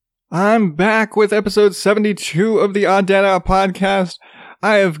I'm back with episode 72 of the Odd Dad Out podcast.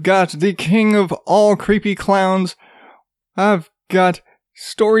 I have got the king of all creepy clowns. I've got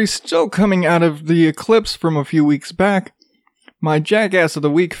stories still coming out of the eclipse from a few weeks back. My jackass of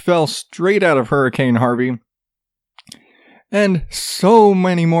the week fell straight out of Hurricane Harvey. And so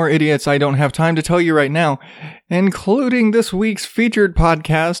many more idiots I don't have time to tell you right now, including this week's featured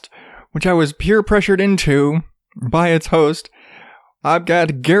podcast, which I was peer pressured into by its host. I've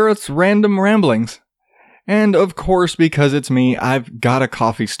got Garrett's Random Ramblings. And of course, because it's me, I've got a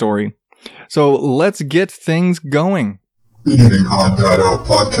coffee story. So let's get things going. Beginning Odd Dad Out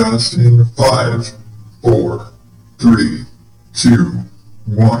podcast in 5, 4, 3, 2,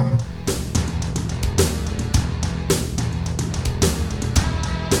 1.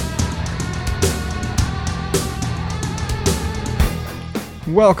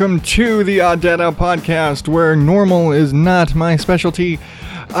 Welcome to the Odd Dad Out podcast, where normal is not my specialty.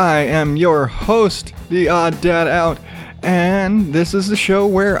 I am your host, the Odd Dad Out, and this is the show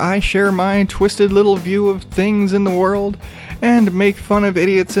where I share my twisted little view of things in the world and make fun of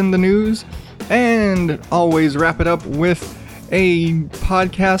idiots in the news, and always wrap it up with a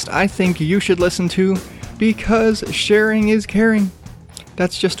podcast I think you should listen to, because sharing is caring.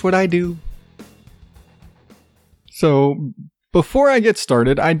 That's just what I do. So, before I get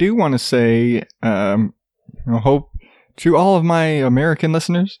started, I do want to say, hope to all of my American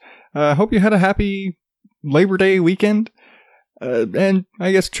listeners, hope you had a happy Labor Day weekend. And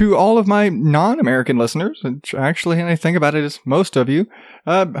I guess to all of my non-American listeners, which actually, and I think about it as most of you,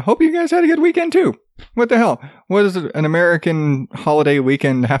 hope you guys had a good weekend too. What the hell? What does an American holiday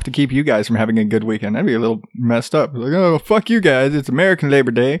weekend have to keep you guys from having a good weekend? That'd be a little messed up. Like, oh, fuck you guys. It's American Labor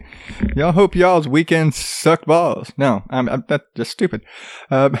Day. Y'all hope y'all's weekend sucked balls. No, that's just stupid.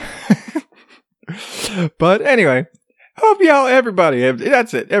 But anyway, hope y'all, everybody,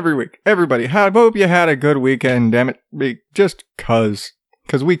 that's it, every week, everybody, hope you had a good weekend, damn it, just cause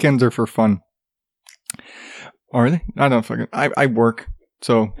weekends are for fun. Are they? I don't fucking, I work.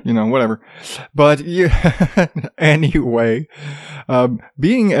 So, whatever. But yeah, anyway,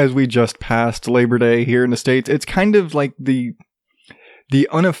 being as we just passed Labor Day here in the States, it's kind of like the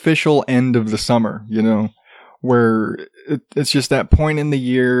unofficial end of the summer, where it's just that point in the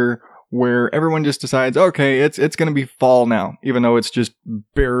year where everyone just decides, okay, it's going to be fall now, even though it's just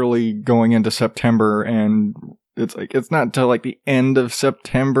barely going into September, and it's not till like the end of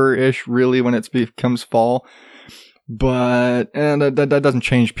September-ish really when it becomes fall. But that doesn't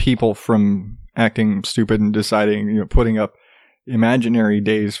change people from acting stupid and deciding, putting up imaginary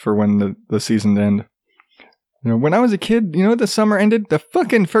days for when the season ends. When I was a kid, the summer ended? The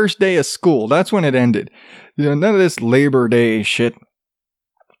fucking first day of school. That's when it ended. None of this Labor Day shit.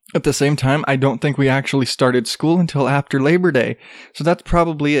 At the same time, I don't think we actually started school until after Labor Day. So that's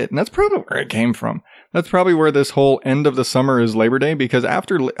probably it. And that's probably where it came from. That's probably where this whole end of the summer is Labor Day, because I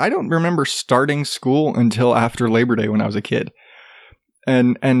don't remember starting school until after Labor Day when I was a kid.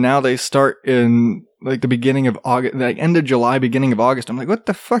 And now they start in like the beginning of August, like end of July, beginning of August. I'm like, what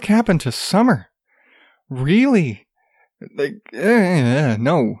the fuck happened to summer? Really? Like,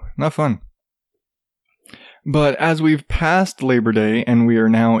 no, not fun. But as we've passed Labor Day and we are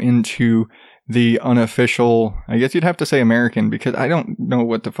now into the unofficial, I guess you'd have to say American, because I don't know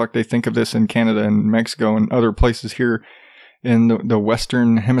what the fuck they think of this in Canada and Mexico and other places here in the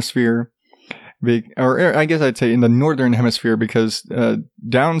Western Hemisphere. Or I guess I'd say in the Northern Hemisphere, because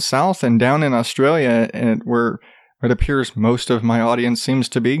down south and down in Australia, and where it appears most of my audience seems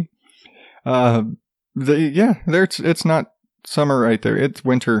to be, it's not summer right there. It's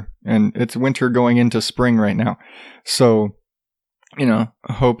winter, and it's winter going into spring right now. So, I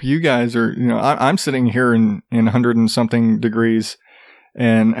hope you guys are, I'm sitting here in 100 and something degrees,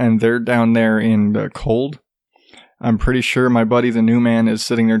 and they're down there in the cold. I'm pretty sure my buddy, the new man, is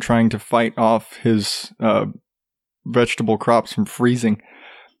sitting there trying to fight off his vegetable crops from freezing.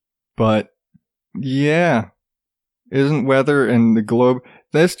 But yeah, isn't weather and the globe.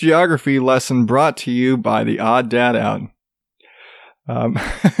 This geography lesson brought to you by the Odd Dad Out.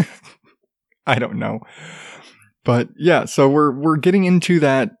 I don't know. But yeah, so we're getting into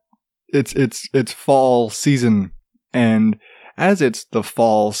that. It's fall season, and as it's the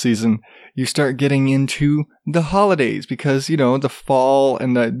fall season, you start getting into the holidays, because the fall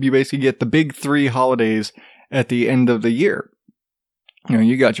and you basically get the big three holidays at the end of the year.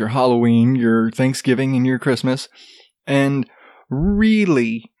 You got your Halloween, your Thanksgiving, and your Christmas, and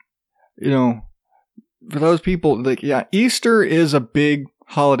really, for those people, Easter is a big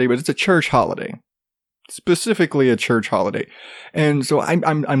holiday, but it's a church holiday. Specifically a church holiday. And so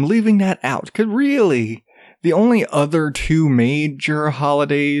I'm leaving that out, because really, The only other two major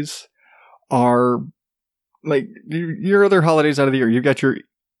holidays are like your other holidays out of the year. You've got your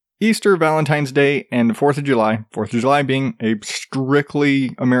Easter, Valentine's Day, and 4th of July. 4th of July being a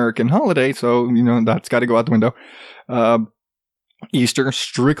strictly American holiday, so, that's got to go out the window. Easter,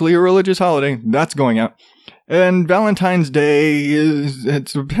 strictly a religious holiday, that's going out. And Valentine's Day it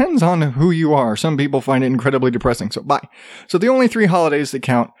depends on who you are. Some people find it incredibly depressing, so bye. So the only three holidays that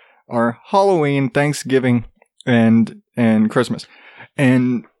count are Halloween, Thanksgiving, and Christmas.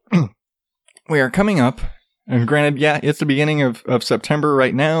 And we are coming up. And granted, yeah, it's the beginning of September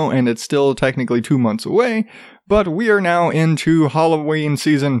right now, and it's still technically 2 months away, but we are now into Halloween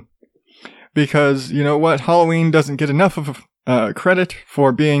season. Because, you know what, Halloween doesn't get enough of credit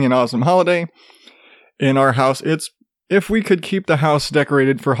for being an awesome holiday. In our house, if we could keep the house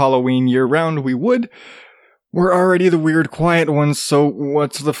decorated for Halloween year-round, we would. We're already the weird, quiet ones, so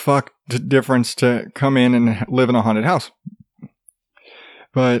what's the fuck difference to come in and live in a haunted house?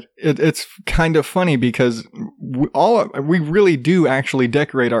 But it's kind of funny because we really do actually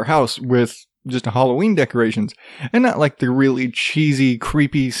decorate our house with just Halloween decorations, and not like the really cheesy,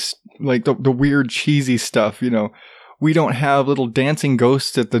 creepy, like the weird cheesy stuff. We don't have little dancing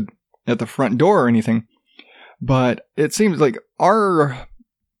ghosts at the front door or anything. But it seems like our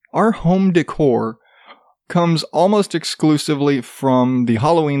home decor comes almost exclusively from the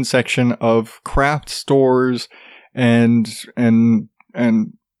Halloween section of craft stores and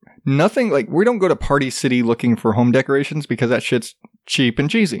nothing like, we don't go to Party City looking for home decorations because that shit's cheap and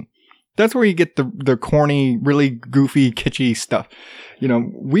cheesy. That's where you get the corny, really goofy, kitschy stuff.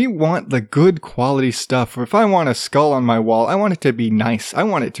 We want the good quality stuff. If I want a skull on my wall, I want it to be nice. I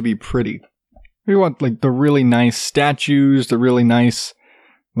want it to be pretty. We want like the really nice statues, the really nice,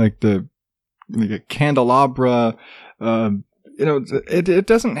 like the candelabra. It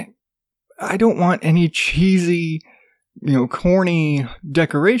doesn't, I don't want any cheesy, corny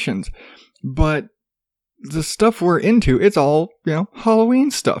decorations, but the stuff we're into, it's all, Halloween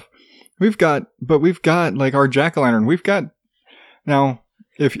stuff. We've got like our jack-o'-lantern. Now,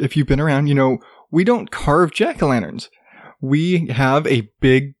 if you've been around, we don't carve jack-o'-lanterns. We have a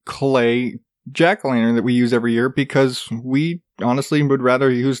big clay jack-o'-lantern that we use every year because we honestly would rather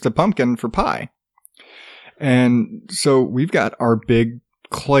use the pumpkin for pie. And so we've got our big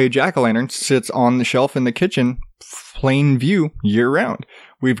clay jack-o'-lantern sits on the shelf in the kitchen, plain view year-round.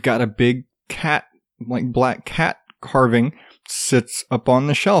 We've got a big cat, like black cat carving, sits up on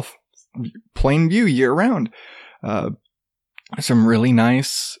the shelf, plain view year-round. Some really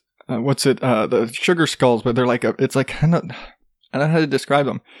nice, the sugar skulls, but they're like it's like kind of, I don't know how to describe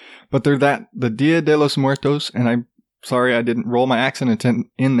them, but they're the Dia de los Muertos, and I'm sorry I didn't roll my accent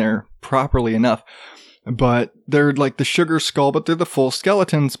in there properly enough, but they're like the sugar skull, but they're the full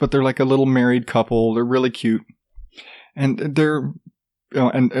skeletons, but they're like a little married couple. They're really cute. And they're,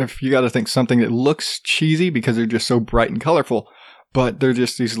 and if you got to think something that looks cheesy because they're just so bright and colorful, but they're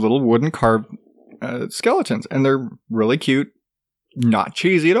just these little wooden carved skeletons, and they're really cute, not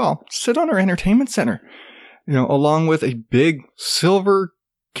cheesy at all. Sit on our entertainment center, along with a big silver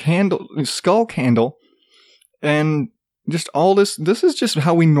skull candle, and just all this. This is just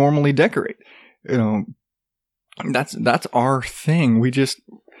how we normally decorate. That's our thing.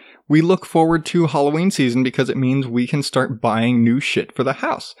 We look forward to Halloween season because it means we can start buying new shit for the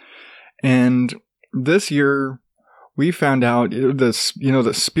house. And this year we found out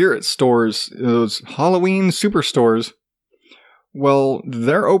the spirit stores, those Halloween superstores. Well,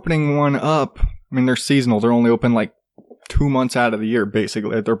 they're opening one up. I mean, they're seasonal. They're only open like 2 months out of the year,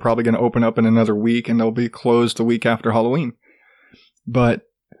 basically. They're probably going to open up in another week, and they'll be closed the week after Halloween. But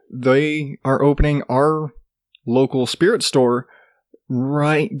they are opening our local spirit store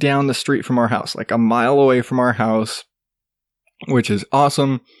right down the street from our house, like a mile away from our house, which is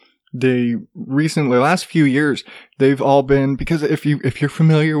awesome. They recently, last few years, they've all been, because if you're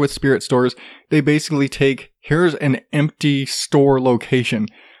familiar with spirit stores, they basically take, here's an empty store location.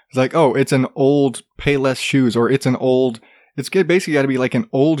 It's like, oh, it's an old Payless Shoes, or it's basically got to be like an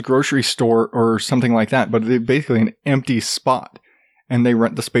old grocery store or something like that, but it's basically an empty spot, and they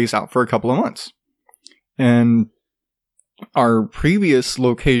rent the space out for a couple of months. And our previous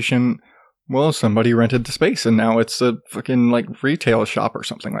location, well, somebody rented the space, and now it's a fucking like retail shop or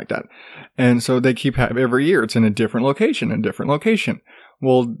something like that. And so they keep every year it's in a different location.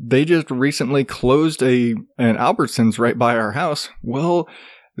 Well, they just recently closed an Albertsons right by our house. Well,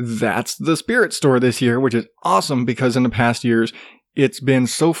 that's the spirit store this year, which is awesome because in the past years it's been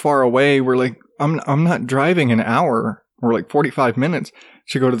so far away. We're like, I'm not driving an hour or like 45 minutes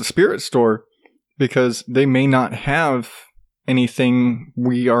to go to the spirit store because they may not have anything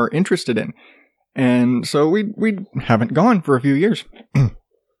we are interested in. And so we haven't gone for a few years.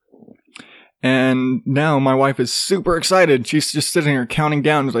 And now my wife is super excited. She's just sitting here counting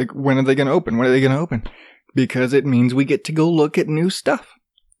down. It's like, when are they going to open? When are they going to open? Because it means we get to go look at new stuff.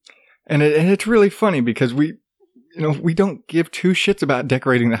 And it's really funny because we don't give two shits about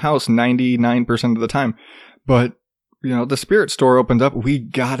decorating the house 99% of the time. But, the spirit store opens up. We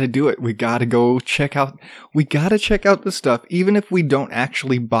got to do it. We got to go check out. We got to check out the stuff, even if we don't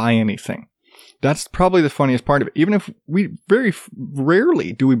actually buy anything. That's probably the funniest part of it. Even if we very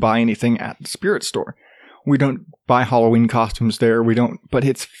rarely do we buy anything at the spirit store. We don't buy Halloween costumes there. But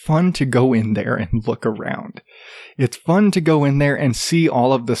it's fun to go in there and look around. It's fun to go in there and see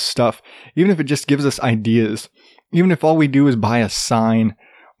all of this stuff, even if it just gives us ideas. Even if all we do is buy a sign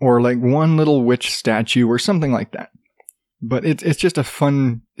or like one little witch statue or something like that. But it's just a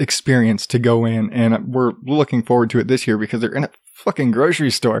fun experience to go in, and we're looking forward to it this year because they're in a fucking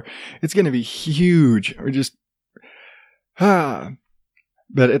grocery store. It's going to be huge. We're just, But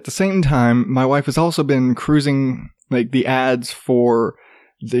at the same time, my wife has also been cruising like the ads for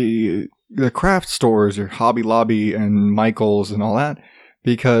the craft stores or Hobby Lobby and Michael's and all that,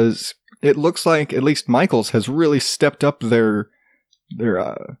 because it looks like at least Michael's has really stepped up their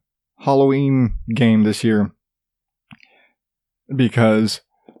Halloween game this year. Because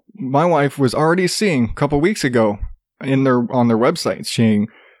my wife was already seeing a couple weeks ago on their website, seeing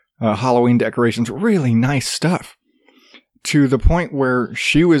Halloween decorations, really nice stuff, to the point where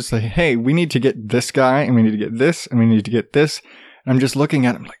she was like, "Hey, we need to get this guy, and we need to get this, and we need to get this." And I'm just looking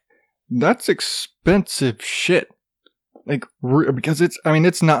at him like, that's expensive shit. Like, because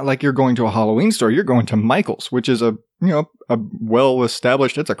it's not like you're going to a Halloween store. You're going to Michael's, which is a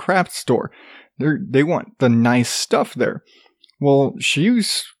well-established, it's a craft store. They want the nice stuff there. Well,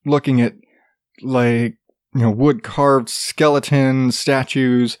 she's looking at like, wood carved skeleton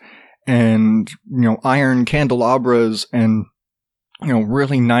statues and, iron candelabras and,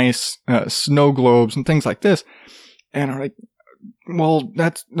 really nice snow globes and things like this. And I'm like, well,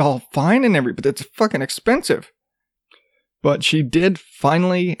 that's all fine and everything, but it's fucking expensive. But she did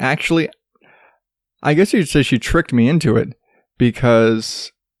finally actually, I guess you'd say she tricked me into it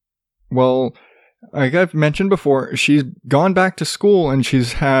because, well, like I've mentioned before, she's gone back to school and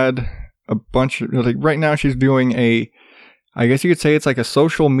she's had a bunch of, like right now she's doing I guess you could say it's like a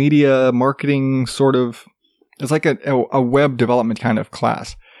social media marketing sort of, it's like a web development kind of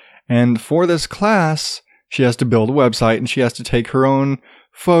class. And for this class, she has to build a website and she has to take her own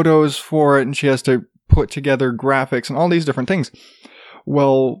photos for it and she has to put together graphics and all these different things.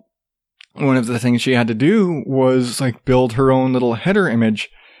 Well, one of the things she had to do was like build her own little header image.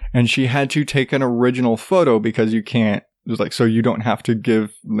 And she had to take an original photo because you can't, so you don't have to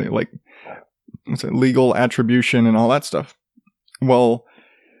give like legal attribution and all that stuff. Well,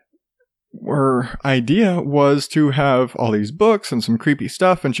 her idea was to have all these books and some creepy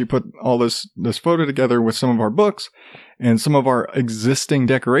stuff, and she put all this photo together with some of our books and some of our existing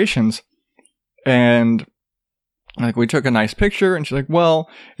decorations. And like we took a nice picture, and she's like, "Well,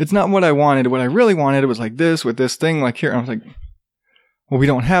 it's not what I wanted. What I really wanted, it was like this with this thing like here." And I was like, "Well, we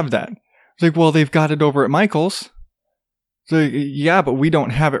don't have that." It's like, "Well, they've got it over at Michael's." So, yeah, but we don't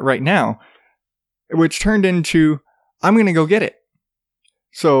have it right now. Which turned into, I'm going to go get it.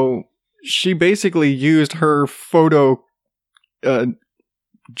 So she basically used her photo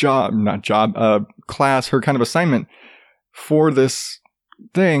class, her kind of assignment for this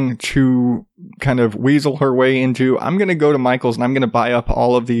thing to kind of weasel her way into, I'm going to go to Michael's and I'm going to buy up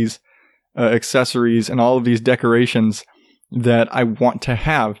all of these accessories and all of these decorations that I want to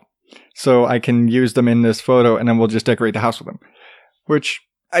have so I can use them in this photo and then we'll just decorate the house with them. Which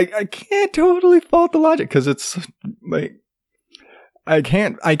I can't totally fault the logic because it's like, I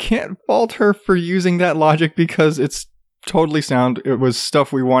can't fault her for using that logic because it's totally sound. It was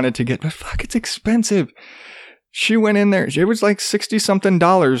stuff we wanted to get, but fuck, it's expensive. She went in there. It was like $60-something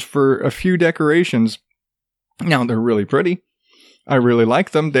for a few decorations. Now they're really pretty. I really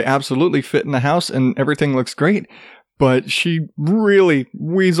like them. They absolutely fit in the house and everything looks great. But she really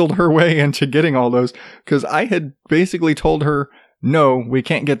weaseled her way into getting all those because I had basically told her, no, we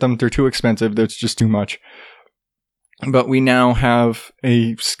can't get them. They're too expensive. That's just too much. But we now have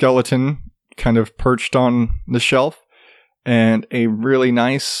a skeleton kind of perched on the shelf and a really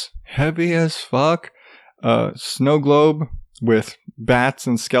nice, heavy as fuck snow globe with bats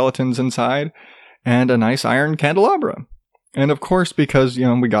and skeletons inside and a nice iron candelabra. And of course, because,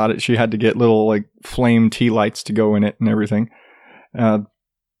 we got it, she had to get little like flame tea lights to go in it and everything. The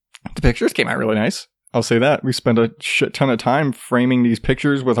pictures came out really nice. I'll say that. We spent a shit ton of time framing these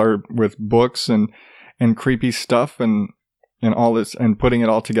pictures with books and creepy stuff. And all this and putting it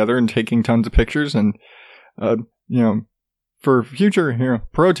all together and taking tons of pictures. And, for future,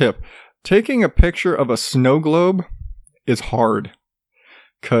 pro tip, taking a picture of a snow globe is hard.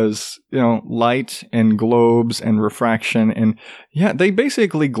 Because, light and globes and refraction and, they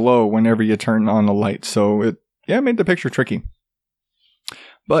basically glow whenever you turn on the light. So it made the picture tricky.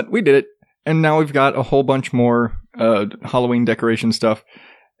 But we did it. And now we've got a whole bunch more Halloween decoration stuff.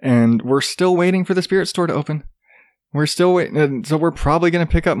 And we're still waiting for the spirit store to open. We're still waiting. So we're probably going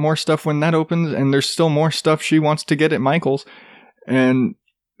to pick up more stuff when that opens. And there's still more stuff she wants to get at Michael's. And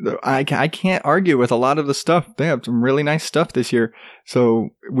I can't argue with a lot of the stuff. They have some really nice stuff this year. So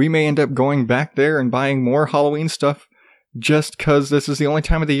we may end up going back there and buying more Halloween stuff just because this is the only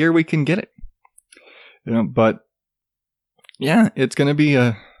time of the year we can get it. But it's going to be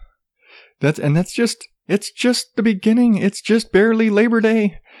it's just the beginning. It's just barely Labor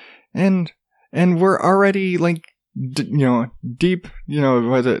Day. And we're already deep,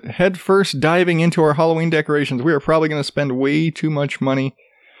 head first diving into our Halloween decorations. We are probably going to spend way too much money.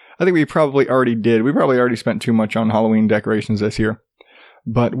 I think we probably already did. We probably already spent too much on Halloween decorations this year.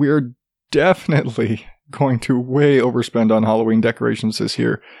 But we are definitely going to way overspend on Halloween decorations this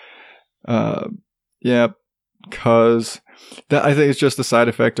year. Because I think it's just the side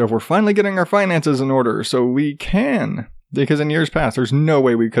effect of we're finally getting our finances in order. So we can. Because in years past, there's no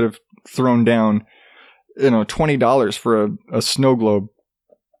way we could have thrown down, $20 for a snow globe.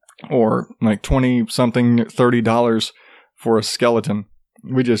 Or like $20-something, $30 for a skeleton.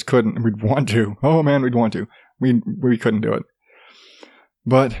 We just couldn't. We'd want to. Oh man, we'd want to. We couldn't do it.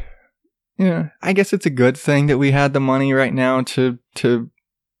 But I guess it's a good thing that we had the money right now to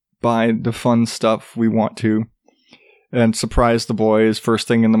buy the fun stuff we want to, and surprise the boys first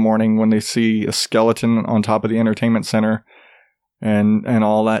thing in the morning when they see a skeleton on top of the entertainment center, and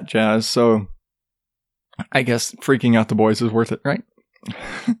all that jazz. So I guess freaking out the boys is worth it, right?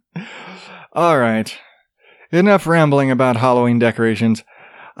 All right. Enough rambling about Halloween decorations.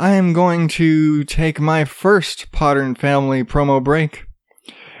 I am going to take my first Podern Family promo break.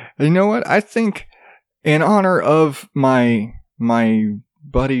 And you know what? I think in honor of my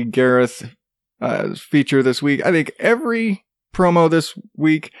buddy Gareth feature this week, I think every promo this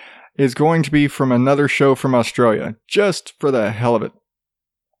week is going to be from another show from Australia, just for the hell of it.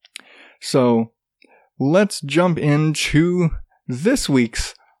 So let's jump into this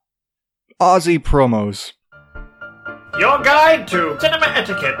week's Aussie promos. Your guide to cinema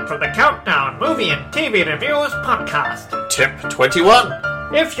etiquette from the Countdown Movie and TV Reviews podcast. Tip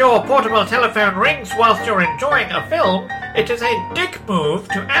 21. If your portable telephone rings whilst you're enjoying a film, it is a dick move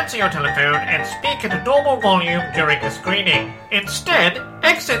to answer your telephone and speak at a normal volume during the screening. Instead,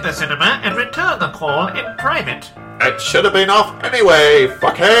 exit the cinema and return the call in private. It should have been off anyway,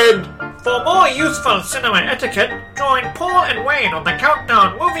 fuckhead! For more useful cinema etiquette, join Paul and Wayne on the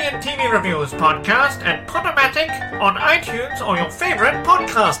Countdown Movie and TV Reviews podcast at Podomatic on iTunes or your favorite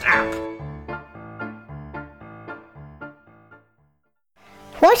podcast app.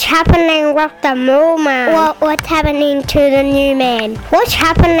 What's happening with the Mole Man? What's happening to the new man? What's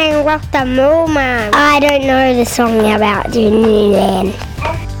happening with the Mole Man? I don't know the song about the new man.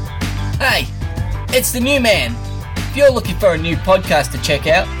 Hey, it's the new man. If you're looking for a new podcast to check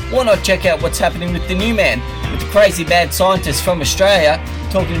out, why not check out What's Happening with the New Man, with the crazy mad scientists from Australia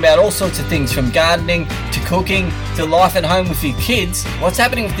talking about all sorts of things from gardening to cooking to life at home with your kids. What's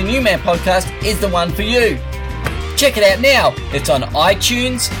Happening with the New Man podcast is the one for you. Check it out now. It's on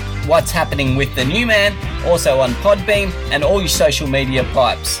iTunes, What's Happening with the New Man, also on Podbean and all your social media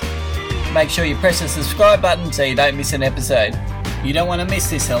pipes. Make sure you press the subscribe button so you don't miss an episode. You don't want to miss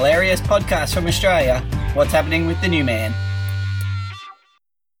this hilarious podcast from Australia, What's Happening with the New Man.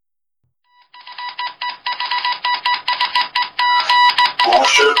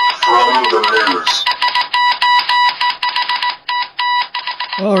 Bullshit from the news.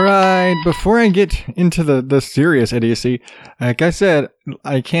 Alright, before I get into the serious idiocy, like I said,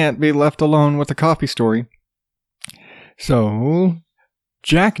 I can't be left alone with a coffee story. So,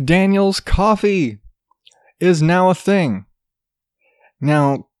 Jack Daniel's coffee is now a thing.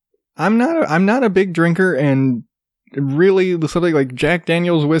 Now, I'm not a big drinker, and really something like Jack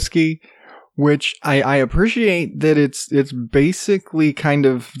Daniel's whiskey, which I appreciate that it's basically kind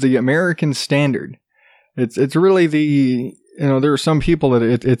of the American standard. It's really the, there are some people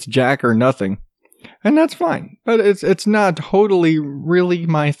that it's Jack or nothing, and that's fine. But it's not totally really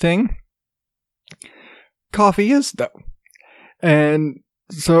my thing. Coffee is though, and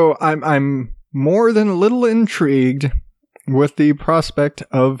so I'm more than a little intrigued with the prospect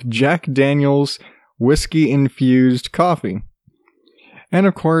of Jack Daniel's whiskey-infused coffee. And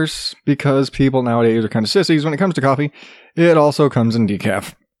of course, because people nowadays are kind of sissies when it comes to coffee, it also comes in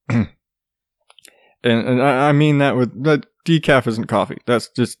decaf. and I mean that with that decaf isn't coffee. That's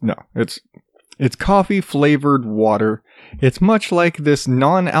just, no. It's coffee flavored water. It's much like this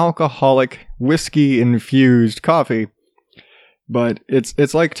non-alcoholic whiskey infused coffee, but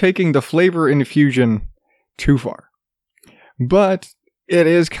it's like taking the flavor infusion too far. But it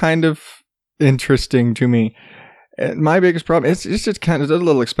is kind of interesting to me. My biggest problem, it's just kind of a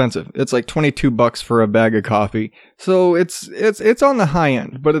little expensive. It's like $22 for a bag of coffee. So it's on the high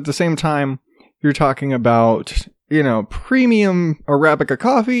end, but at the same time, you're talking about, premium Arabica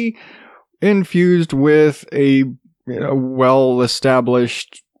coffee infused with a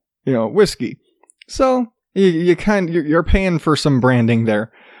well-established, whiskey. So you're paying for some branding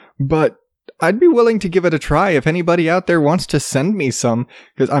there, but I'd be willing to give it a try if anybody out there wants to send me some,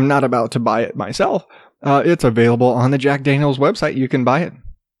 because I'm not about to buy it myself. It's available on the Jack Daniel's website. You can buy it.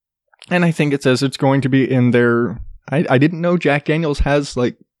 And I think it says it's going to be in their... I didn't know Jack Daniel's has,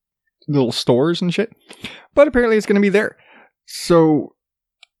 like, little stores and shit. But apparently it's going to be there. So,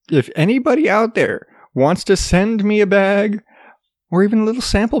 if anybody out there wants to send me a bag, or even a little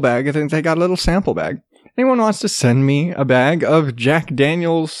sample bag, I think they got a little sample bag. Anyone wants to send me a bag of Jack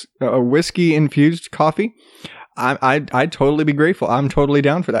Daniel's whiskey-infused coffee, I'd totally be grateful. I'm totally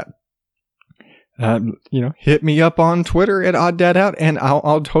down for that. Hit me up on Twitter at OddDadOut, and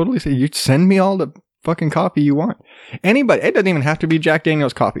I'll totally say, you send me all the fucking coffee you want. Anybody, it doesn't even have to be Jack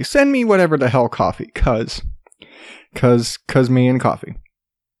Daniel's coffee. Send me whatever the hell coffee, cause me and coffee.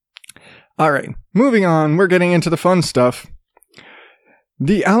 Alright, moving on, we're getting into the fun stuff.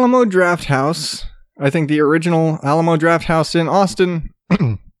 The Alamo Drafthouse, I think the original Alamo Drafthouse in Austin,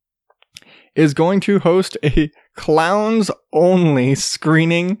 is going to host a clowns-only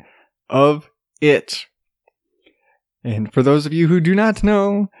screening of It. And for those of you who do not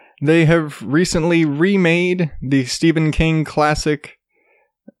know, they have recently remade the Stephen King classic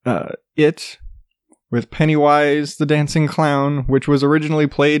It, with Pennywise the Dancing Clown, which was originally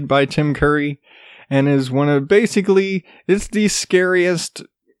played by Tim Curry, and is it's the scariest,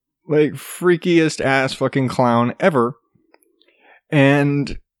 like, freakiest ass fucking clown ever.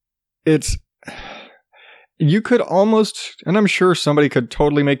 And you could almost, and I'm sure somebody could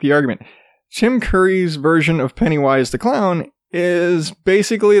totally make the argument, Tim Curry's version of Pennywise the Clown is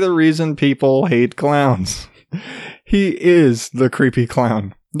basically the reason people hate clowns. He is the creepy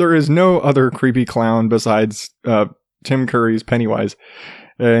clown. There is no other creepy clown besides Tim Curry's Pennywise.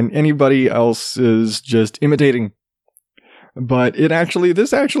 And anybody else is just imitating. But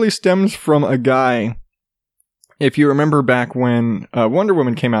this actually stems from a guy. If you remember back when Wonder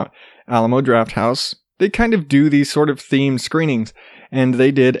Woman came out, Alamo Drafthouse, they kind of do these sort of themed screenings. And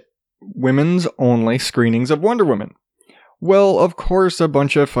they did women's only screenings of Wonder Woman. Well, of course, a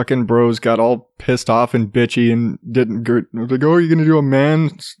bunch of fucking bros got all pissed off and bitchy and didn't go, like, oh, you're gonna do a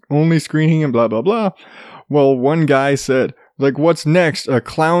man's only screening and blah, blah, blah. Well, one guy said, like, what's next? A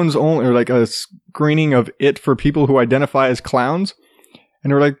clowns only, or like a screening of It for people who identify as clowns?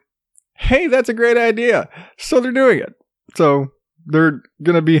 And we're like, hey, that's a great idea. So they're doing it. So they're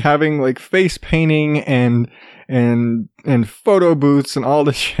gonna be having like face painting and photo booths and all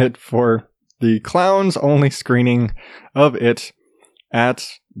this shit for the clowns only screening of It at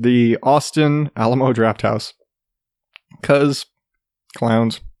the Austin Alamo Drafthouse. 'Cause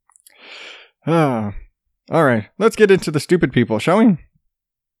clowns. Alright, let's get into the stupid people, shall we?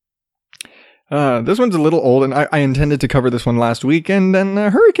 This one's a little old, and I intended to cover this one last week, and then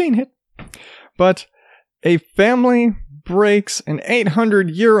a hurricane hit. But a family breaks an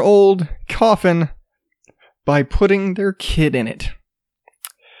 800-year-old coffin by putting their kid in it.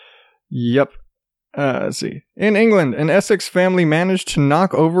 Yep. Let's see. In England, an Essex family managed to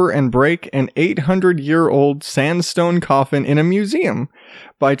knock over and break an 800-year-old sandstone coffin in a museum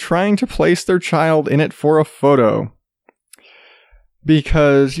by trying to place their child in it for a photo.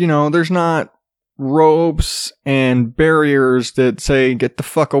 Because, there's not ropes and barriers that say, get the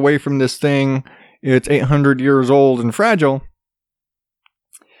fuck away from this thing. It's 800 years old and fragile.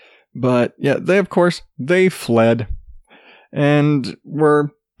 But, yeah, they fled. And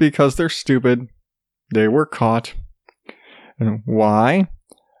because they're stupid, they were caught. And why?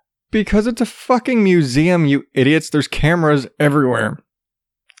 Because it's a fucking museum, you idiots. There's cameras everywhere.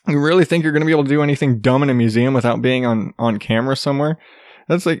 You really think you're going to be able to do anything dumb in a museum without being on camera somewhere?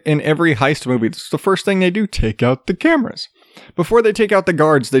 That's like in every heist movie. It's the first thing they do, take out the cameras. Before they take out the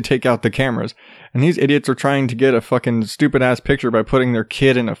guards, they take out the cameras. And these idiots are trying to get a fucking stupid ass picture by putting their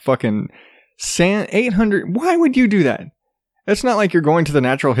kid in a fucking 800. Why would you do that? It's not like you're going to the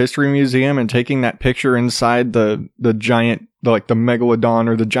Natural History Museum and taking that picture inside the giant like the megalodon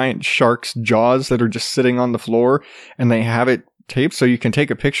or the giant shark's jaws that are just sitting on the floor and they have it taped so you can take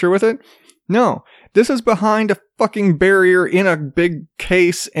a picture with it. No, this is behind a fucking barrier in a big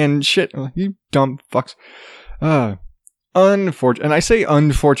case and shit. You dumb fucks. Unfortunately, and I say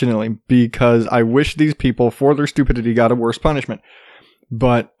unfortunately because I wish these people for their stupidity got a worse punishment.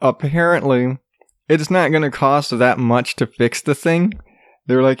 But apparently, it's not going to cost that much to fix the thing.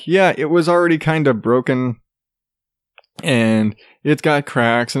 They're like, yeah, it was already kind of broken and it's got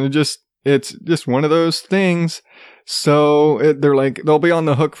cracks and it's just one of those things. So they're like, they'll be on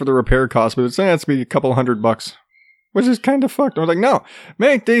the hook for the repair cost, but it's going to have to be a couple $100, which is kind of fucked. I was like, no,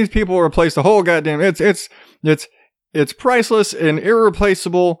 make these people replace the whole goddamn, it's priceless and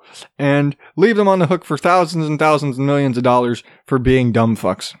irreplaceable, and leave them on the hook for thousands and thousands and millions of dollars for being dumb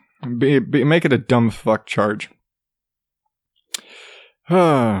fucks. Make it a dumb fuck charge.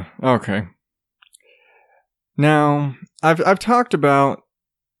 Okay. Now, I've talked about,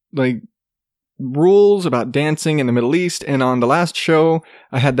 like, rules about dancing in the Middle East, and on the last show,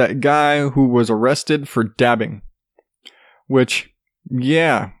 I had that guy who was arrested for dabbing. Which,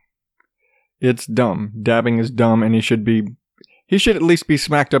 yeah, it's dumb. Dabbing is dumb, and he should at least be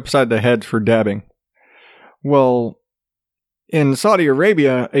smacked upside the head for dabbing. Well, in Saudi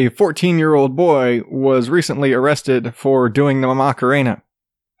Arabia, a 14-year-old boy was recently arrested for doing the Macarena.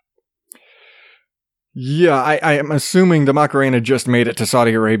 Yeah, I am assuming the Macarena just made it to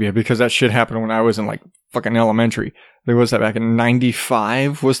Saudi Arabia because that shit happened when I was in like fucking elementary. There was that back in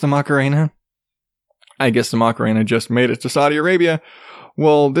 95 was the Macarena. I guess the Macarena just made it to Saudi Arabia.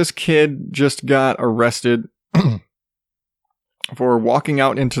 Well, this kid just got arrested for walking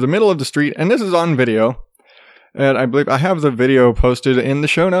out into the middle of the street, and this is on video. And I believe I have the video posted in the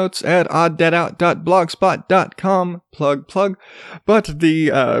show notes at odddadout.blogspot.com. Plug. But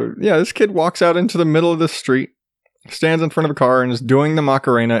this kid walks out into the middle of the street, stands in front of a car, and is doing the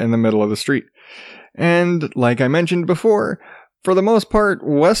Macarena in the middle of the street. And like I mentioned before, for the most part,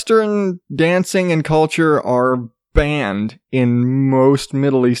 Western dancing and culture are banned in most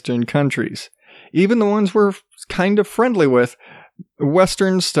Middle Eastern countries. Even the ones we're kind of friendly with,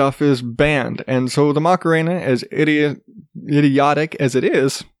 Western stuff is banned. And so the Macarena, as idiotic as it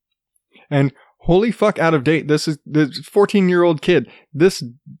is, and holy fuck out of date, this 14-year-old kid, this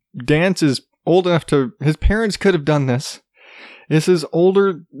dance is old enough to, his parents could have done this. This is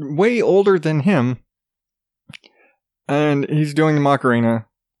older, way older than him. And he's doing the Macarena,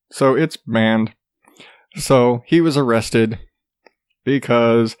 so it's banned. So he was arrested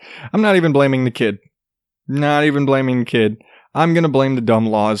because I'm not even blaming the kid. I'm going to blame the dumb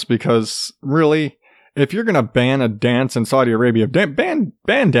laws because really, if you're going to ban a dance in Saudi Arabia, ban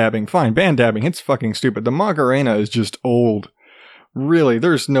dabbing, fine, ban dabbing. It's fucking stupid. The Macarena is just old. Really,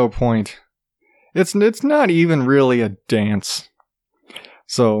 there's no point. It's not even really a dance.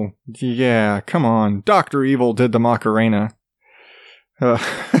 So, yeah, come on. Dr. Evil did the Macarena.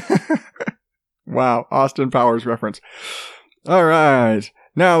 Wow, Austin Powers reference. All right,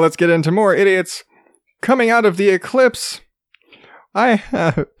 now let's get into more idiots. Coming out of the eclipse,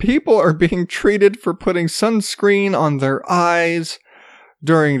 people are being treated for putting sunscreen on their eyes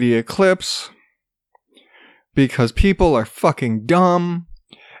during the eclipse because people are fucking dumb.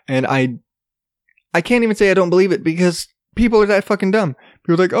 And I can't even say I don't believe it because people are that fucking dumb.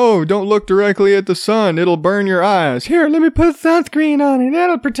 People are like, oh, don't look directly at the sun. It'll burn your eyes. Here, let me put sunscreen on it.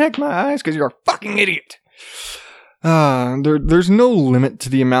 That'll protect my eyes because you're a fucking idiot. There's no limit to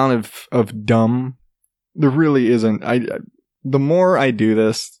the amount of dumb. There really isn't. The more I do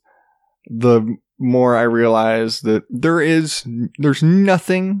this, the more I realize that there's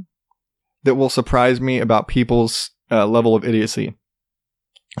nothing that will surprise me about people's level of idiocy.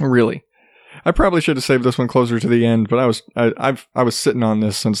 Really. I probably should have saved this one closer to the end, but I was sitting on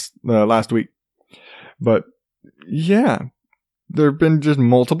this since last week. But yeah, there have been just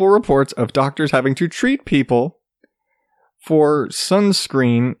multiple reports of doctors having to treat people for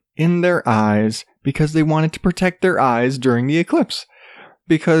sunscreen in their eyes because they wanted to protect their eyes during the eclipse.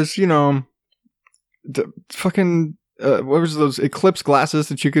 Because, the fucking, what was those eclipse glasses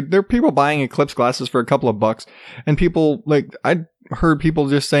that there are people buying eclipse glasses for a couple of bucks, and people, I heard people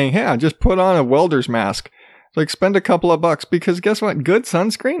just saying, hey, just put on a welder's mask. Spend a couple of bucks, because guess what? Good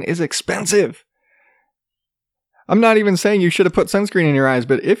sunscreen is expensive. I'm not even saying you should have put sunscreen in your eyes,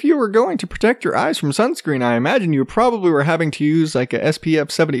 but if you were going to protect your eyes from sunscreen, I imagine you probably were having to use a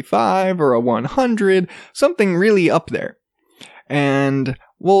SPF 75 or a 100, something really up there. And,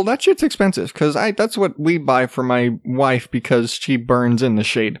 well, that shit's expensive, because that's what we buy for my wife because she burns in the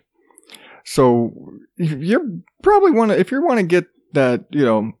shade. So, you probably want to, if you want to get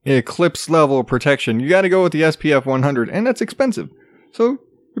eclipse level protection, you got to go with the SPF 100, and that's expensive. So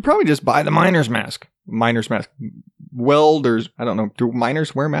you probably just buy the miner's mask. Welders, I don't know. Do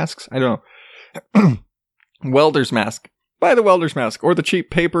miners wear masks? I don't know. Welder's mask. Buy the welder's mask or the cheap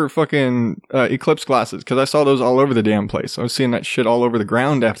paper fucking eclipse glasses, because I saw those all over the damn place. I was seeing that shit all over the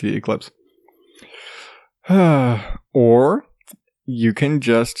ground after the eclipse. Or you can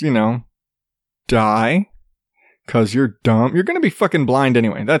just, die because you're dumb. You're going to be fucking blind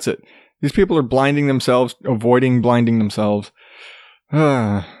anyway. That's it. These people are blinding themselves, avoiding blinding themselves.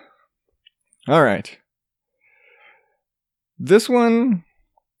 All right. This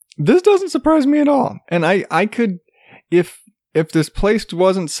doesn't surprise me at all. And I could, if this place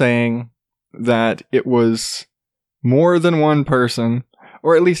wasn't saying that it was more than one person,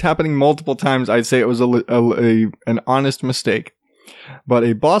 or at least happening multiple times, I'd say it was an honest mistake. But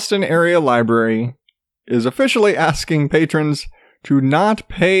a Boston area library is officially asking patrons to not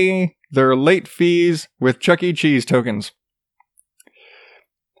pay their late fees with Chuck E. Cheese tokens.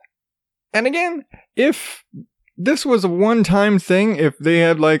 And again, if this was a one-time thing, if they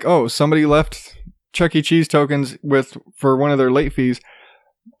had somebody left Chuck E. Cheese tokens for one of their late fees,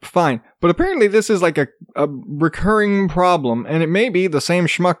 fine. But apparently this is like a recurring problem, and it may be the same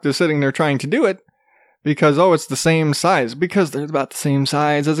schmuck that's sitting there trying to do it, because, it's the same size, because they're about the same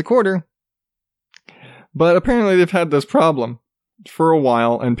size as a quarter. But apparently they've had this problem for a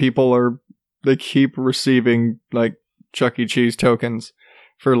while, and they keep receiving, Chuck E. Cheese tokens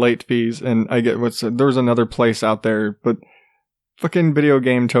for late fees, and I get there's another place out there, but fucking video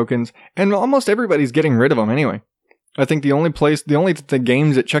game tokens, and almost everybody's getting rid of them anyway. I think the only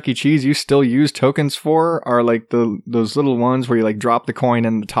games at Chuck E. Cheese you still use tokens for are those little ones where you drop the coin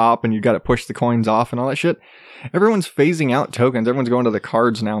in the top and you got to push the coins off and all that shit. Everyone's phasing out tokens. Everyone's going to the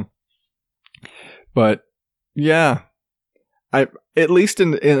cards now. But yeah, at least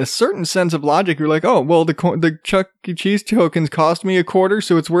in a certain sense of logic, you're like, the Chuck E. Cheese tokens cost me $0.25,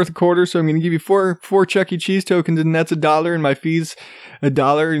 so it's worth $0.25. So I'm going to give you four Chuck E. Cheese tokens, and that's $1, and my fee's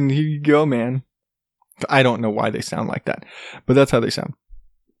 $1, and here you go, man. I don't know why they sound like that, but that's how they sound.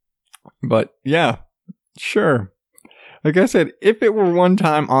 But yeah, sure. Like I said, if it were one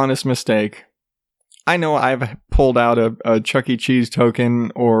time honest mistake, I know I've pulled out a Chuck E. Cheese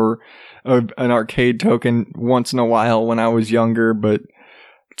token or an arcade token once in a while when I was younger, but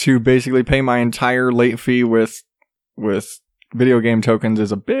to basically pay my entire late fee with video game tokens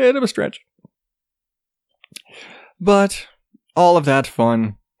is a bit of a stretch. But all of that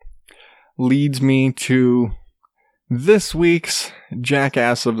fun leads me to this week's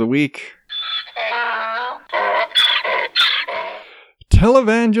Jackass of the Week.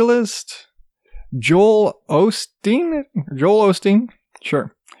 Televangelist Joel Osteen?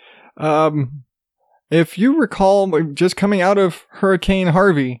 Sure. If you recall, just coming out of Hurricane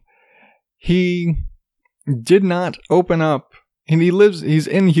Harvey, he did not open up, and he's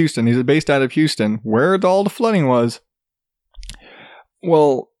in Houston. He's based out of Houston, where all the flooding was.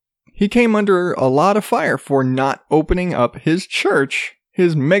 Well, he came under a lot of fire for not opening up his church,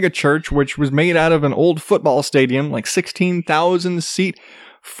 his mega church, which was made out of an old football stadium, 16,000 seat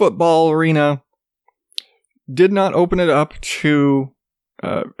football arena. Did not open it up to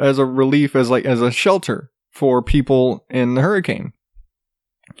as a relief, as a shelter for people in the hurricane.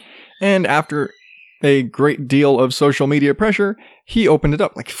 And after a great deal of social media pressure, he opened it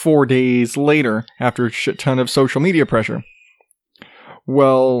up 4 days later after a shit ton of social media pressure.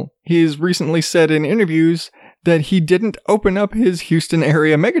 Well, he's recently said in interviews that he didn't open up his Houston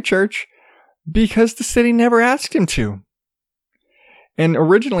area megachurch because the city never asked him to. And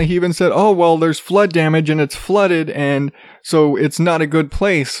originally he even said, there's flood damage and it's flooded, and so it's not a good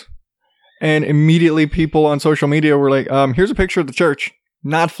place. And immediately people on social media were like, here's a picture of the church,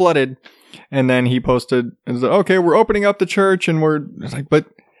 not flooded. And then he posted and said, okay, we're opening up the church, and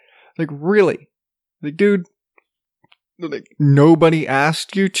really? Dude, nobody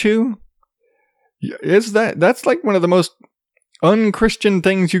asked you to? That's one of the most unchristian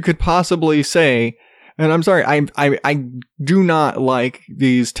things you could possibly say. And I'm sorry, I do not like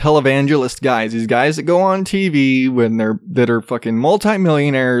these televangelist guys, these guys that go on TV that are fucking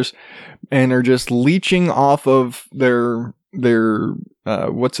multimillionaires and are just leeching off of their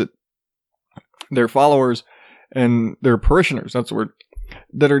followers and their parishioners. That's the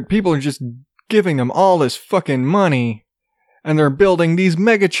word. People are just giving them all this fucking money, and they're building these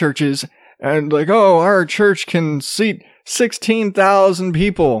mega churches, and our church can seat 16,000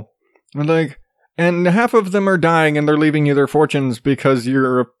 people, and half of them are dying, and they're leaving you their fortunes because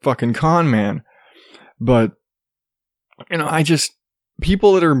you're a fucking con man. But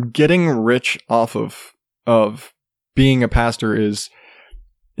people that are getting rich off of being a pastor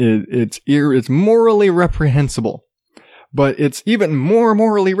it's morally reprehensible. But it's even more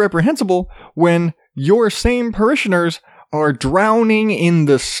morally reprehensible when your same parishioners are drowning in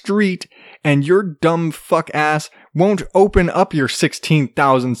the street and your dumb fuck ass won't open up your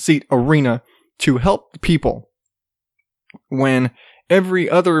 16,000 seat arena to help people when every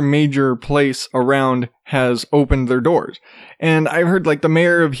other major place around has opened their doors. And I've heard like the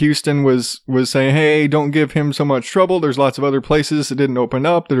mayor of Houston was saying, hey, don't give him so much trouble. There's lots of other places that didn't open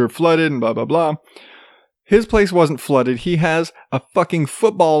up that are flooded and blah, blah, blah. His place wasn't flooded. He has a fucking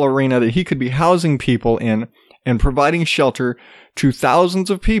football arena that he could be housing people in and providing shelter to thousands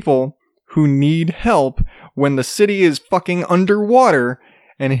of people who need help when the city is fucking underwater,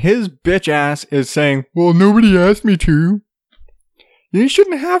 and his bitch ass is saying, well, nobody asked me to. You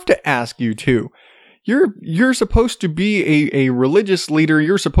shouldn't have to ask you to. You're supposed to be a religious leader.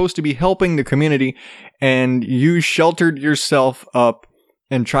 You're supposed to be helping the community, and you sheltered yourself up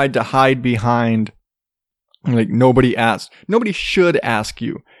and tried to hide behind, like, nobody asked. Nobody should ask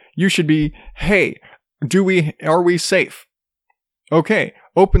you. You should be, hey, are we safe? Okay,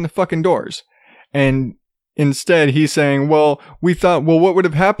 open the fucking doors. And instead he's saying, well, we thought, well, what would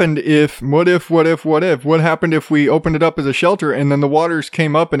have happened if, what happened if we opened it up as a shelter and then the waters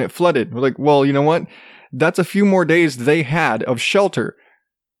came up and it flooded? We're like, well, you know what? That's a few more days they had of shelter.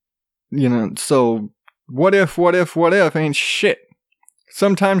 You know, so what if ain't shit.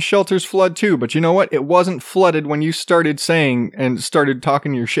 Sometimes shelters flood too, but you know what? It wasn't flooded when you started saying and started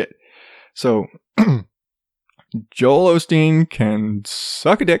talking your shit. So Joel Osteen can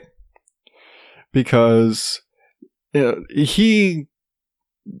suck a dick because that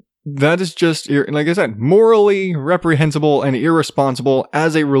is just, like I said, morally reprehensible and irresponsible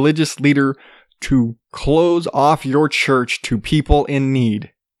as a religious leader to close off your church to people in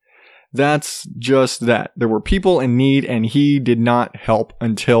need. That's just that. There were people in need and he did not help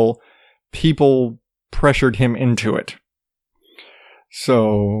until people pressured him into it.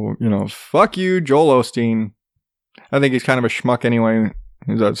 So, you know, fuck you, Joel Osteen. I think he's kind of a schmuck anyway.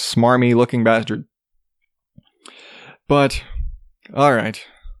 He's a smarmy looking bastard. But, alright.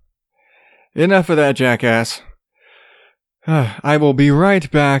 Enough of that jackass. I will be right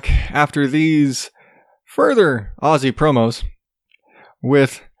back after these further Aussie promos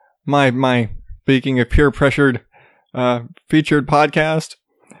with my speaking of peer pressured featured podcast,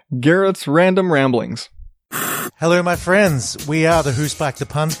 Garrett's Random Ramblings. Hello, my friends. We are the Who's Back the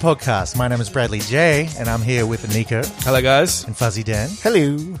Puns podcast. My name is Bradley J, and I'm here with Nico. Hello, guys. And Fuzzy Dan.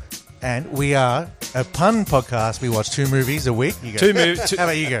 Hello. And we are a pun podcast. We watch 2 movies a week. You go. How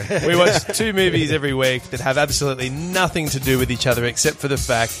about you go? We watch 2 movies every week that have absolutely nothing to do with each other except for the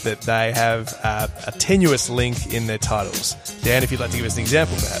fact that they have a tenuous link in their titles. Dan, if you'd like to give us an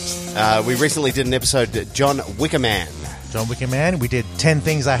example, perhaps. We recently did an episode, John Wickerman. John Wickerman. We did 10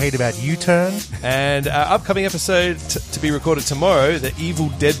 Things I Hate About U-Turn. And our upcoming episode to be recorded tomorrow, The Evil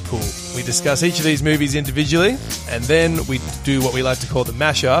Deadpool. We discuss each of these movies individually, and then we do what we like to call the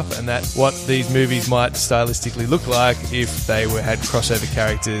mashup, and that's what these movies might stylistically look like if they had crossover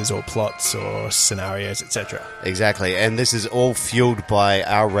characters or plots or scenarios, etc. Exactly, and this is all fueled by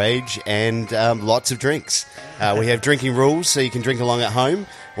our rage and lots of drinks. We have drinking rules, so you can drink along at home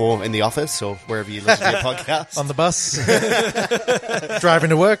or in the office or wherever you listen to your podcast. On the bus. Driving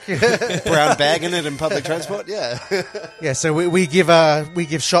to work. Brown bagging it in public transport, yeah. Yeah, so we give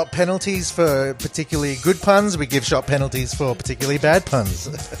shot penalties for particularly good puns. We give shot penalties for particularly bad puns.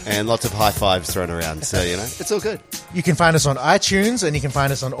 And lots of high fives thrown around, so, you know, it's all good. You can find us on iTunes, and you can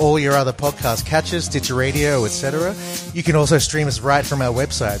find us on all your other podcast catchers, Stitcher Radio, etc. You can also stream us right from our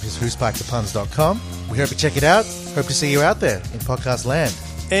website, which is whospikethepuns.com. We hope you check it out. Hope to see you out there in podcast land.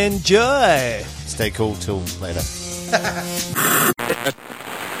 Enjoy! Stay cool till later.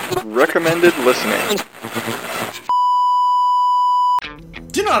 Recommended listening.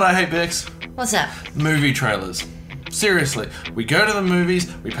 Do you know what I hate, Bex? What's that? Movie trailers. Seriously, we go to the movies,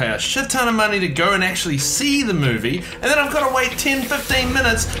 we pay a shit ton of money to go and actually see the movie, and then I've got to wait 10-15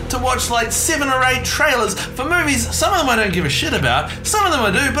 minutes to watch like 7 or 8 trailers for movies. Some of them I don't give a shit about, some of them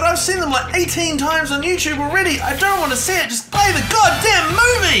I do, but I've seen them like 18 times on YouTube already. I don't want to see it, just play the goddamn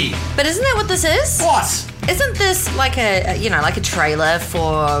movie! But isn't that what this is? What? Isn't this like a trailer for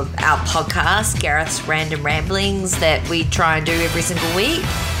our podcast, Gareth's Random Ramblings, that we try and do every single week,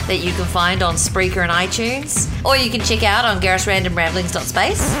 that you can find on Spreaker and iTunes, or you can check out on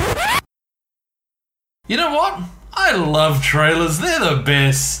garethsrandomramblings.space? You know what? I love trailers, they're the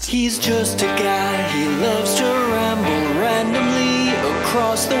best. He's just a guy, he loves to ramble randomly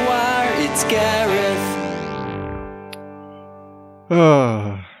across the wire. It's Gareth.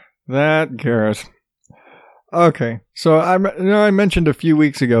 Oh, that Gareth. Okay, so I mentioned a few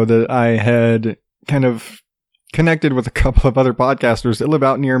weeks ago that I had kind of connected with a couple of other podcasters that live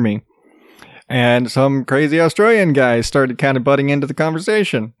out near me, and some crazy Australian guys started kind of butting into the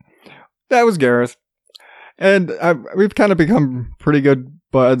conversation. That was Gareth, and we've kind of become pretty good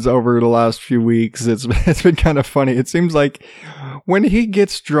buds over the last few weeks. It's been kind of funny. It seems like when he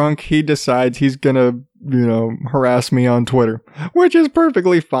gets drunk, he decides he's gonna harass me on Twitter, which is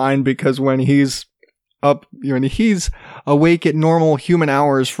perfectly fine because when he's he's awake at normal human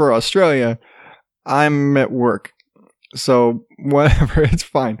hours for Australia, I'm at work. So whatever, it's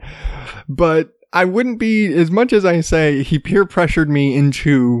fine. But I wouldn't be, as much as I say he peer pressured me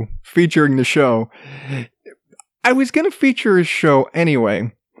into featuring the show, I was going to feature his show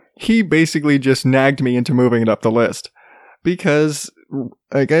anyway. He basically just nagged me into moving it up the list. Because,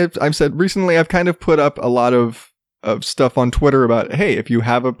 like I've said recently, I've kind of put up a lot of stuff on Twitter about, hey, if you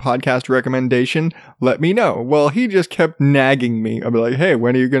have a podcast recommendation, let me know. Well, he just kept nagging me. I'd be like, hey,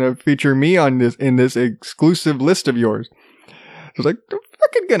 when are you going to feature me on this exclusive list of yours? I was like, I'm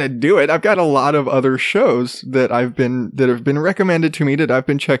fucking gonna do it. I've got a lot of other shows that have been recommended to me that I've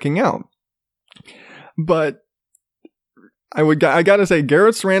been checking out. But I gotta say,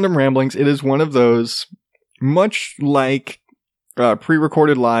 Garrett's Random Ramblings, it is one of those, much like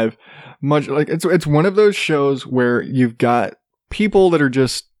pre-recorded live, much like it's one of those shows where you've got people that are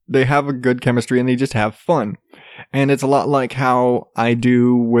just, they have a good chemistry and they just have fun. And it's a lot like how I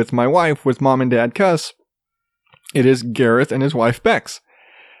do with my wife, with Mom and Dad Cuss. It is Gareth and his wife Bex.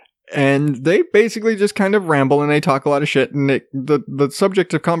 And they basically just kind of ramble and they talk a lot of shit, and the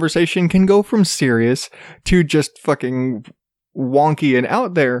subject of conversation can go from serious to just fucking wonky and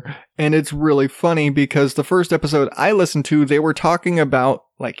out there. And it's really funny because the first episode I listened to, they were talking about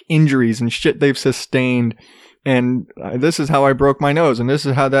like injuries and shit they've sustained. And this is how I broke my nose. And this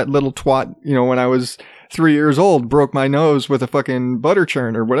is how that little twat, when I was 3 years old, broke my nose with a fucking butter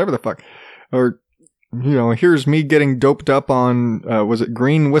churn or whatever the fuck. Or, here's me getting doped up on, was it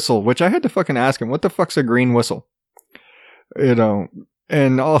green whistle? Which I had to fucking ask him, what the fuck's a green whistle?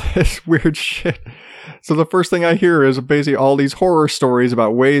 And all this weird shit. So the first thing I hear is basically all these horror stories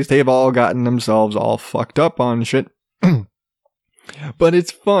about ways they've all gotten themselves all fucked up on shit. But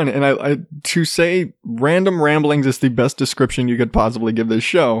it's fun, and I to say Random Ramblings is the best description you could possibly give this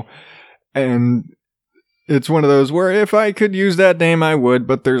show. And it's one of those where if I could use that name, I would,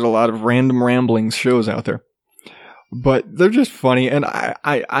 but there's a lot of Random Ramblings shows out there. But they're just funny, and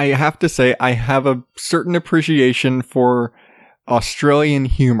I have to say, I have a certain appreciation for Australian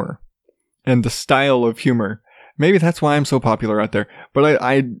humor and the style of humor. Maybe that's why I'm so popular out there. But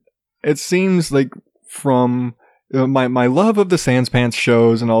it seems like from my love of the Sans Pants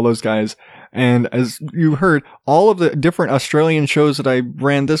shows and all those guys, and as you heard, all of the different Australian shows that I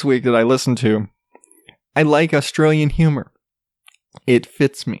ran this week that I listened to, I like Australian humor. It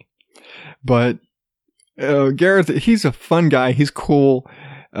fits me. But Gareth, he's a fun guy. He's cool.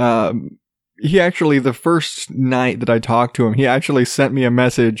 He actually, the first night that I talked to him, he actually sent me a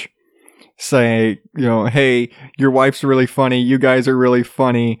message saying, hey, your wife's really funny. You guys are really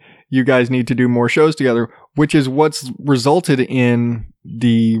funny. You guys need to do more shows together, which is what's resulted in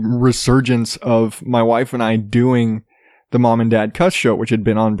the resurgence of my wife and I doing the Mom and Dad Cuss show, which had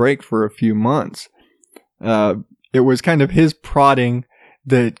been on break for a few months. It was kind of his prodding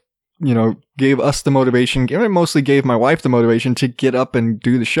that, gave us the motivation. It mostly gave my wife the motivation to get up and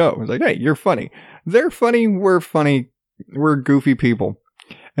do the show. It was like, hey, you're funny. They're funny. We're funny. We're goofy people.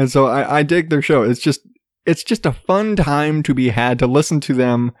 And so I dig their show. It's just a fun time to be had, to listen to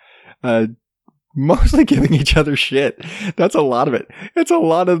them, mostly giving each other shit. That's a lot of it. It's a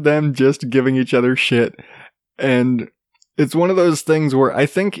lot of them just giving each other shit. And it's one of those things where I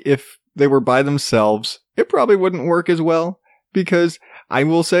think if they were by themselves, it probably wouldn't work as well, because I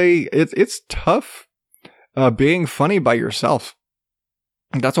will say it's tough being funny by yourself.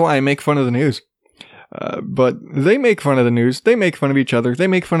 That's why I make fun of the news. But they make fun of the news. They make fun of each other. They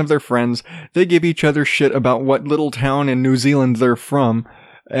make fun of their friends. They give each other shit about what little town in New Zealand they're from.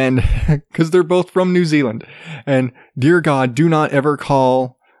 And because they're both from New Zealand. And dear God, do not ever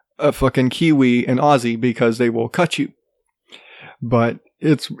call a fucking Kiwi an Aussie, because they will cut you. But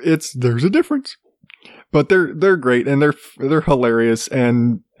there's a difference. But they're great, and they're hilarious,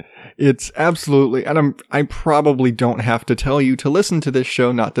 and it's absolutely, and I probably don't have to tell you to listen to this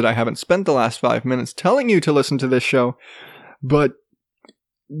show. Not that I haven't spent the last 5 minutes telling you to listen to this show, but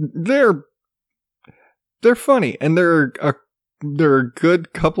they're funny, and they're a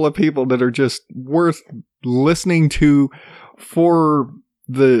good couple of people that are just worth listening to for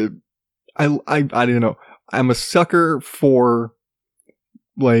the, I don't know. I'm a sucker for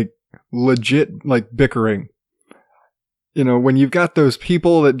like legit like bickering. You know, when you've got those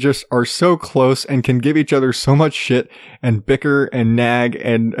people that just are so close and can give each other so much shit and bicker and nag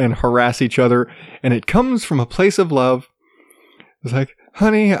and harass each other, and it comes from a place of love. It's like,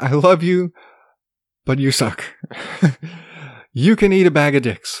 honey, I love you, but you suck. You can eat a bag of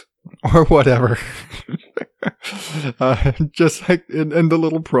dicks or whatever. Just like in the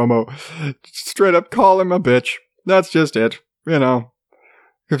little promo, straight up call him a bitch. That's just it, you know.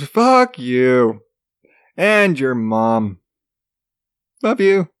 'Cause fuck you and your mom. Love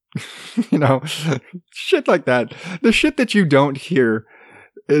you. You know, shit like that. The shit that you don't hear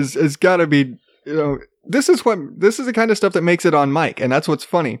is gotta be, you know, this is the kind of stuff that makes it on mic. And that's what's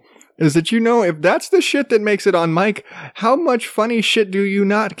funny, is that, you know, if that's the shit that makes it on mic, how much funny shit do you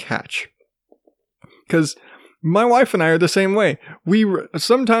not catch? Because my wife and I are the same way.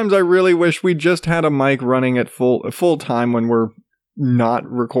 Sometimes I really wish we just had a mic running at full time when we're not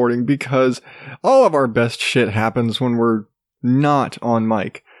recording, because all of our best shit happens when we're not on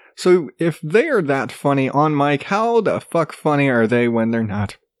mic. So if they are that funny on mic, how the fuck funny are they when they're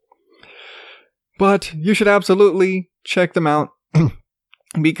not? But you should absolutely check them out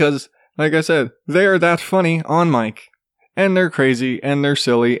because, like I said, they are that funny on mic, and they're crazy and they're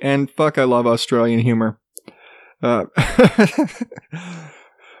silly, and fuck, I love Australian humor.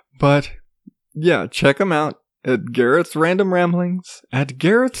 But yeah, check them out at Gareth's Random Ramblings at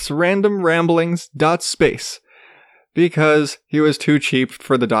garethsrandomramblings.space. Because he was too cheap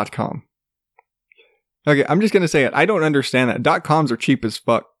for the .com. Okay, I'm just going to say it. I don't understand that. .coms are cheap as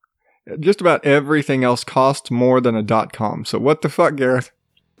fuck. Just about everything else costs more than a .com. So what the fuck, Gareth?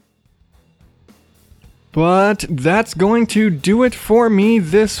 But that's going to do it for me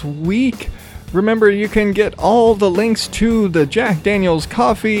this week. Remember, you can get all the links to the Jack Daniels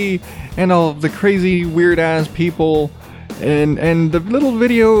coffee and all of the crazy weird-ass people and the little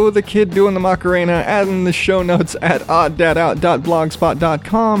video of the kid doing the Macarena in the show notes at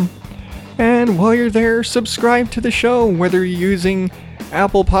odddadout.blogspot.com. And while you're there, subscribe to the show, whether you're using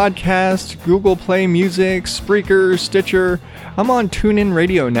Apple Podcasts, Google Play Music, Spreaker, Stitcher. I'm on TuneIn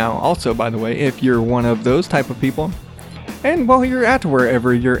Radio now, also, by the way, if you're one of those type of people. And while you're at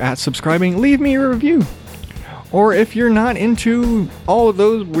wherever you're at subscribing, leave me a review. Or if you're not into all of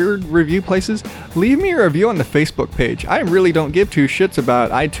those weird review places, leave me a review on the Facebook page. I really don't give two shits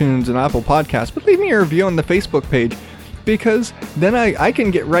about iTunes and Apple Podcasts, but leave me a review on the Facebook page, because then I can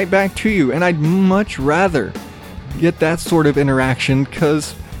get right back to you, and I'd much rather get that sort of interaction,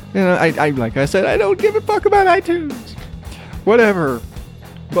 because, you know, I like I said, I don't give a fuck about iTunes. Whatever.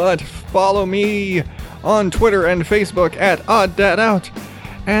 But follow me on Twitter and Facebook at OddDadOut.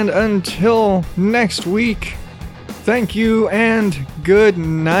 And until next week, thank you and good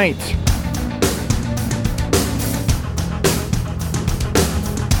night.